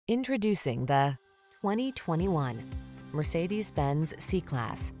Introducing the 2021 Mercedes-Benz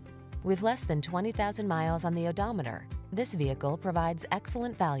C-Class. With less than 20,000 miles on the odometer, this vehicle provides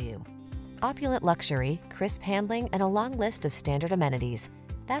excellent value. Opulent luxury, crisp handling, and a long list of standard amenities.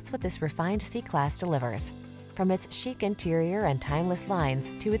 That's what this refined C-Class delivers. From its chic interior and timeless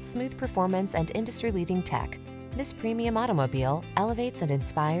lines to its smooth performance and industry-leading tech, this premium automobile elevates and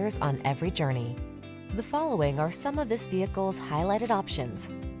inspires on every journey. The following are some of this vehicle's highlighted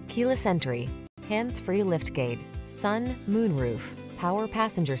options: keyless entry, hands-free liftgate, sun, moonroof, power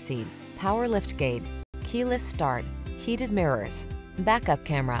passenger seat, power liftgate, keyless start, heated mirrors, backup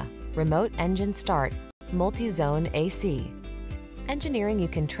camera, remote engine start, multi-zone AC. Engineering you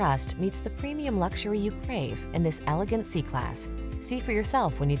can trust meets the premium luxury you crave in this elegant C-Class. See for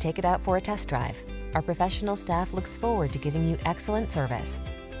yourself when you take it out for a test drive. Our professional staff looks forward to giving you excellent service.